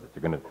drugs with it.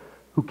 They're going to...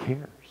 Who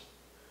cares?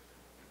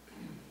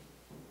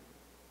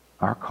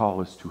 Our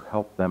call is to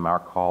help them. Our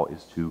call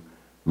is to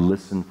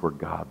listen for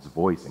God's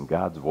voice. And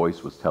God's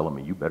voice was telling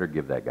me, you better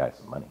give that guy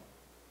some money.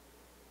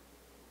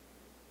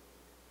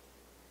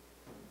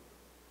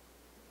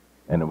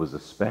 And it was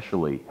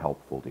especially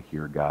helpful to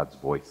hear God's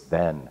voice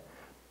then,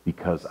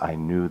 because I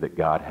knew that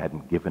God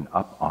hadn't given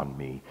up on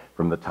me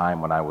from the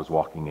time when I was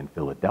walking in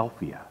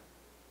Philadelphia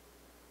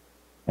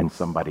and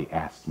somebody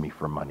asked me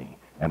for money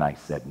and I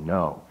said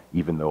no,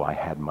 even though I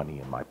had money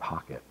in my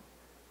pocket.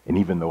 And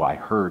even though I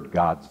heard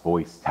God's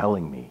voice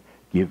telling me,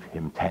 give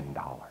him $10.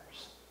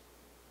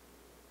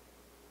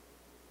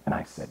 And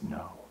I said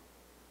no.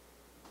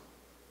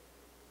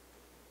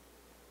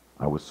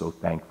 I was so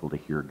thankful to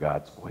hear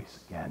God's voice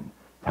again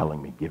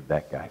telling me, give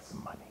that guy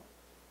some money.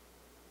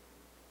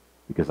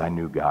 Because I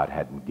knew God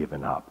hadn't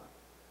given up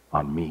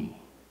on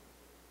me.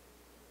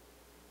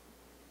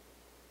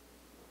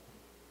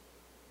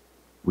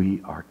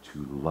 We are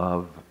to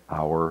love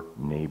our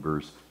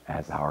neighbors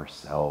as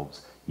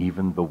ourselves,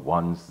 even the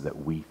ones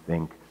that we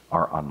think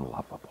are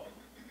unlovable.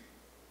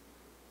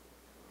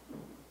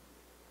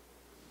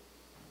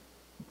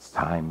 It's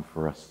time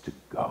for us to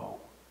go.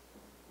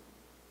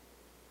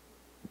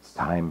 It's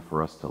time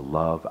for us to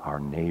love our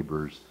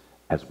neighbors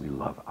as we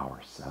love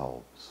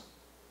ourselves,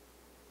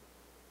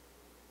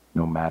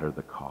 no matter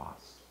the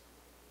cost.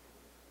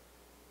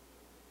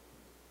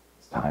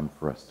 It's time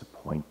for us to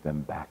point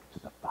them back to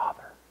the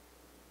Father.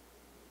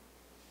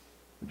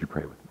 Would you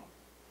pray with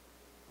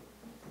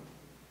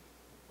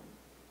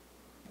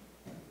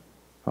me?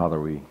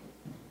 Father, we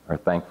are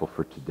thankful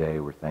for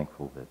today. We're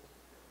thankful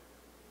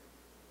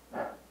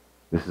that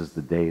this is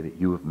the day that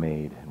you have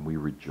made, and we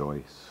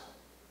rejoice.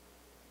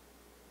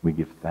 We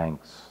give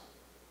thanks.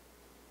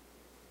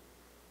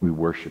 We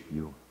worship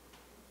you.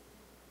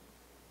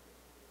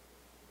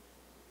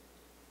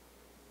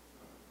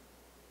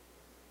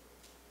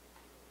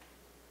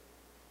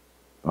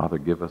 Father,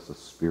 give us a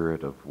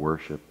spirit of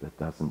worship that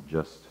doesn't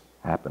just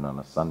happen on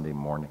a Sunday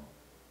morning.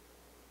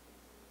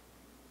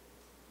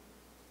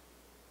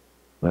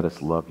 Let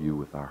us love you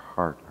with our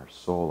heart, our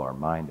soul, our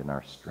mind, and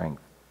our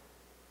strength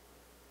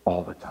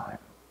all the time.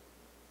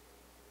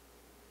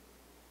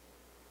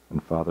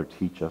 And Father,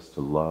 teach us to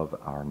love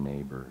our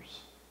neighbors.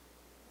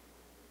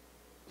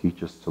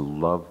 Teach us to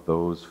love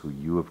those who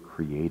you have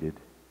created,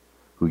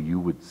 who you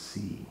would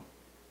see,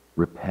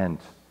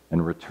 repent,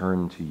 and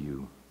return to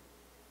you.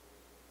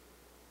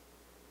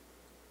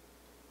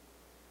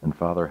 And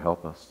Father,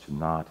 help us to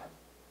not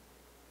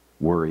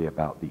worry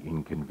about the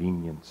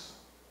inconvenience.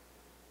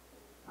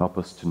 Help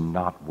us to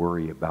not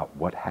worry about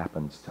what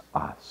happens to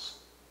us.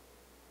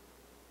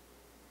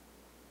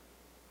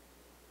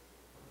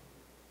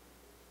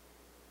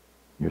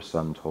 Your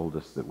Son told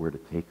us that we're to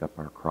take up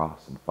our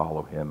cross and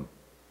follow him,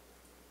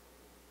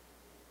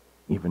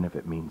 even if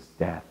it means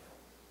death.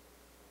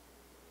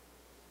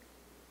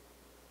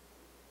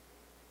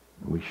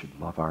 And we should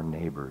love our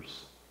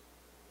neighbors,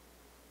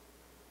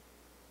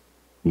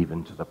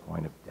 even to the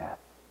point of death.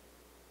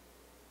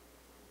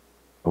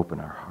 Open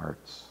our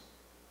hearts.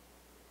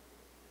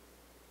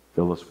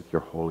 Fill us with your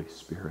Holy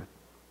Spirit.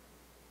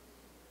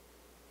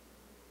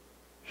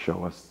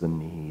 Show us the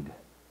need.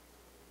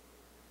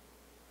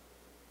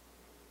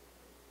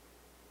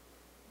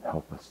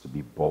 Help us to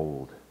be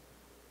bold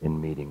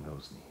in meeting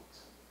those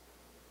needs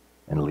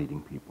and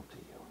leading people to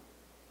you.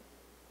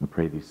 We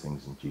pray these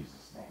things in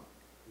Jesus' name.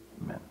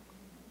 Amen.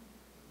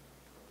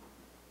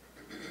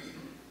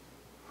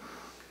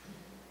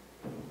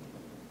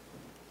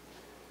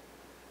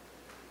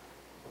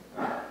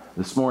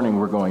 This morning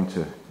we're going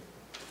to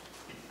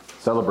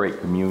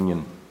celebrate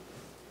communion.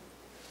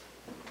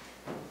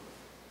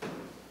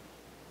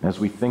 As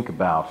we think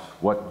about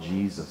what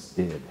Jesus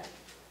did,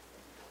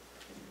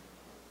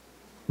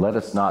 let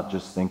us not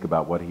just think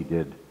about what he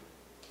did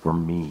for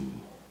me,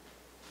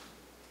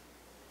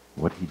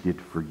 what he did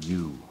for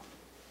you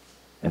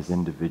as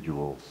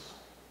individuals.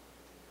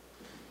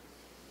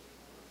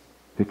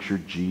 Picture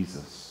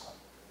Jesus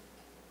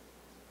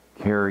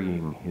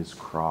carrying his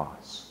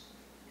cross,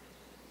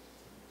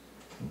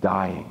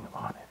 dying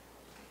on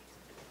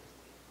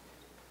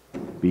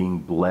it, being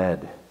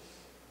bled,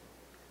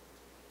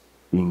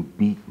 being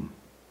beaten,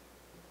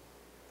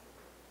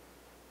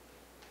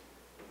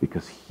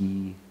 because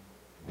he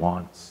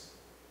wants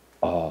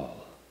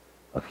all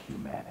of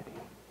humanity.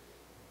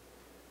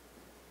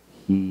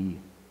 He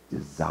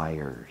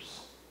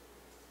desires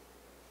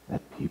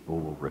that people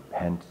will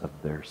repent of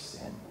their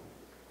sin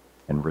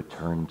and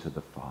return to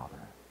the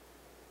Father.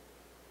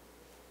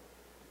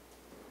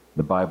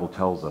 The Bible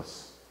tells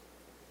us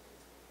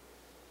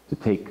to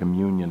take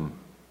communion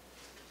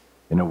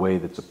in a way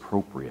that's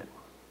appropriate.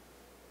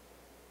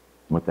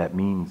 What that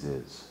means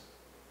is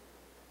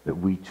that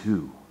we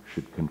too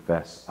should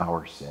confess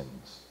our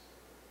sins.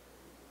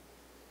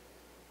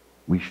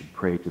 We should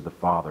pray to the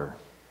Father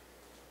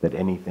that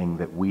anything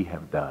that we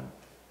have done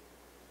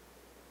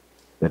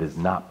that is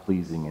not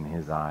pleasing in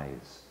his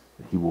eyes,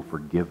 that he will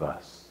forgive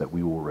us, that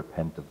we will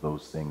repent of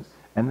those things,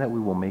 and that we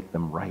will make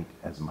them right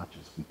as much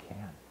as we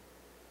can.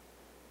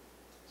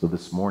 So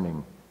this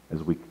morning,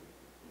 as we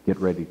get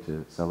ready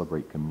to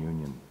celebrate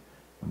communion,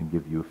 I'm going to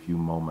give you a few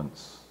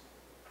moments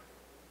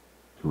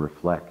to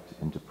reflect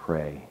and to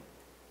pray,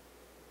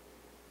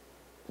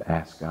 to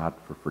ask God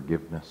for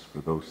forgiveness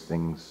for those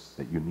things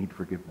that you need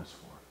forgiveness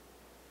for.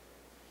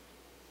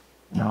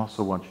 And I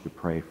also want you to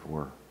pray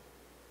for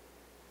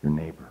your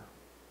neighbor.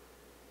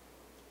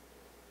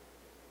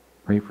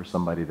 Pray for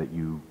somebody that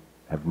you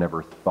have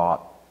never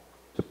thought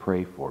to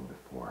pray for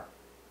before.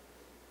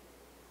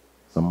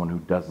 Someone who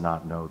does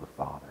not know the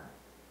Father.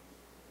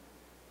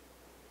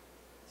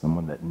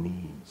 Someone that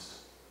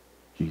needs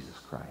Jesus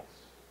Christ.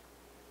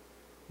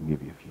 I'll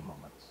give you a few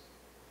moments.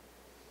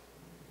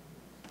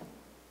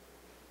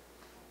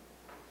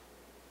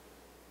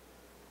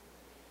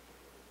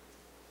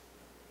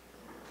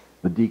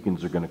 The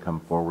deacons are going to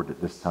come forward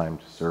at this time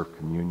to serve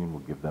communion.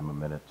 We'll give them a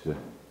minute to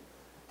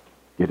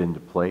get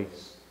into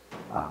place.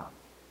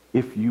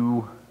 If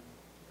you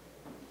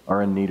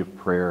are in need of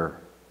prayer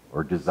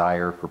or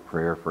desire for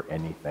prayer for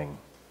anything,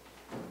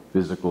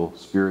 physical,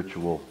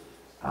 spiritual,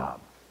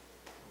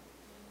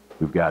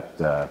 we've got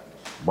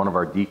one of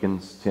our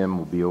deacons, Tim,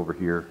 will be over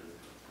here,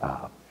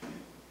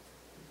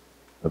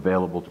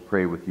 available to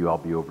pray with you. I'll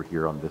be over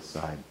here on this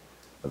side,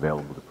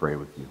 available to pray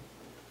with you.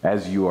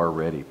 As you are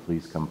ready,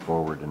 please come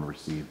forward and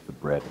receive the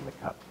bread and the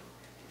cup.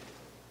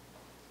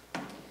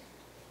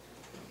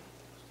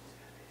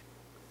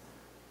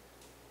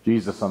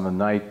 Jesus, on the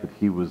night that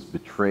he was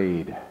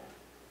betrayed,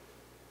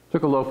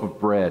 took a loaf of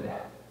bread.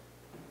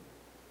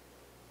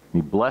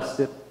 He blessed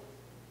it,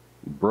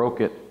 he broke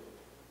it,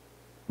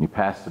 and he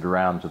passed it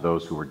around to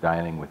those who were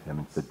dining with him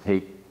and said,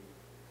 "Take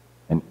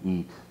and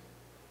eat.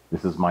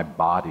 This is my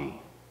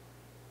body,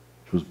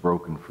 which was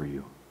broken for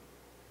you."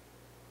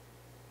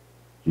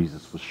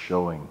 Jesus was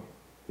showing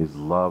his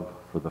love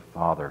for the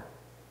Father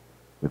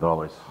with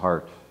all his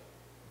heart,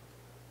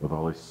 with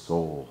all his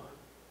soul,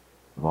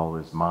 with all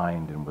his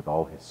mind, and with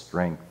all his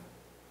strength.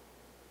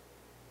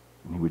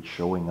 and he would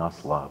showing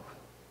us love,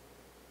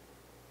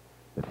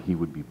 that he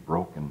would be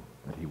broken,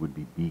 that he would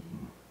be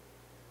beaten,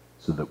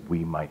 so that we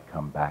might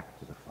come back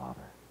to the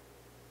Father.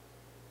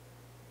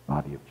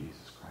 Body of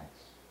Jesus Christ.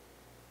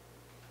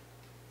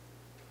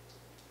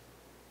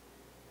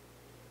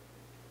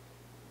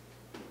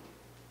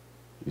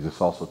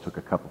 Jesus also took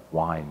a cup of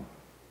wine,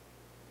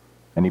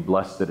 and he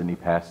blessed it and he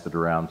passed it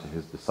around to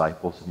his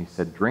disciples, and he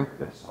said, "Drink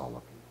this, all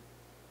of you.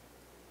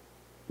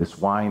 This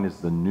wine is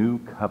the new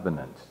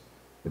covenant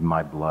in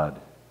my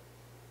blood."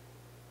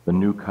 The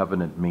new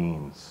covenant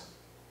means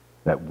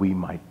that we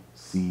might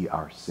see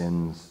our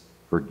sins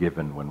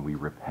forgiven when we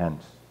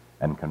repent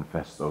and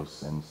confess those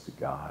sins to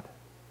God.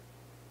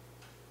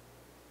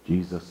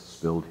 Jesus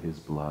spilled his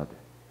blood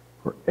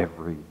for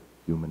every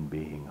human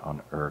being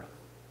on earth.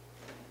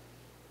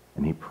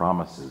 And he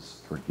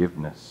promises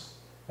forgiveness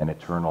and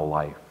eternal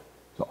life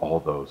to all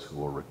those who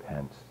will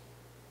repent,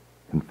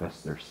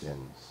 confess their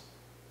sins,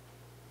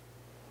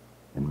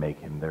 and make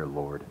him their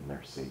Lord and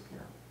their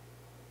Savior.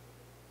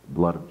 The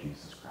blood of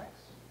Jesus Christ.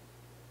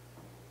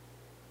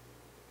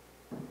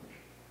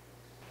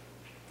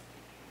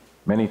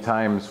 Many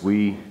times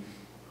we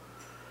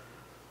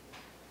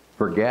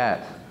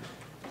forget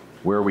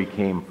where we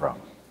came from.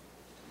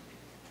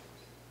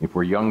 If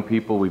we're young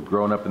people, we've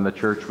grown up in the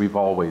church, we've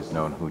always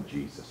known who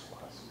Jesus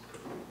was.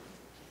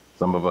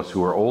 Some of us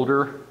who are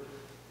older,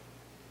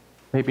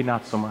 maybe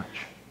not so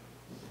much.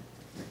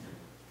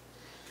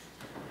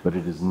 But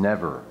it is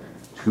never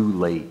too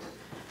late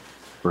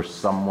for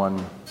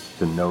someone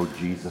to know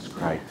Jesus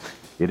Christ.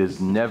 It is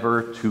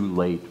never too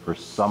late for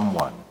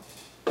someone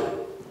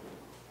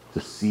to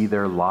see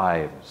their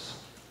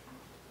lives,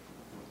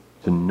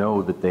 to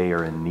know that they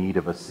are in need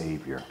of a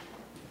Savior,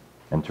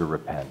 and to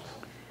repent.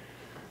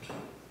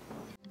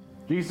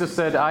 Jesus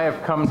said, "I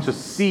have come to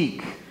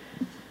seek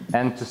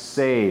and to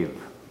save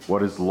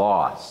what is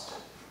lost."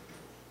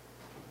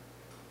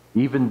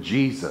 Even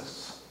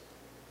Jesus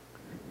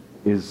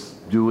is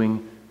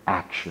doing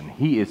action.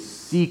 He is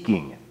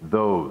seeking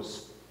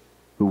those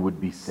who would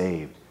be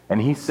saved.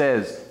 And he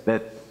says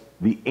that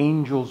the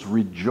angels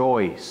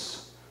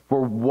rejoice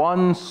for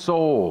one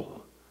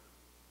soul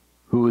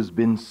who has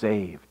been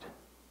saved.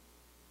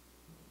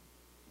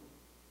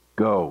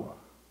 Go,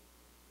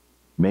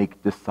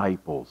 make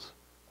disciples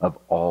of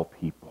all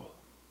people,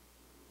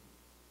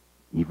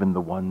 even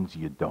the ones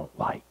you don't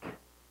like.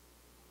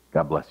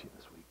 God bless you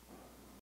this week.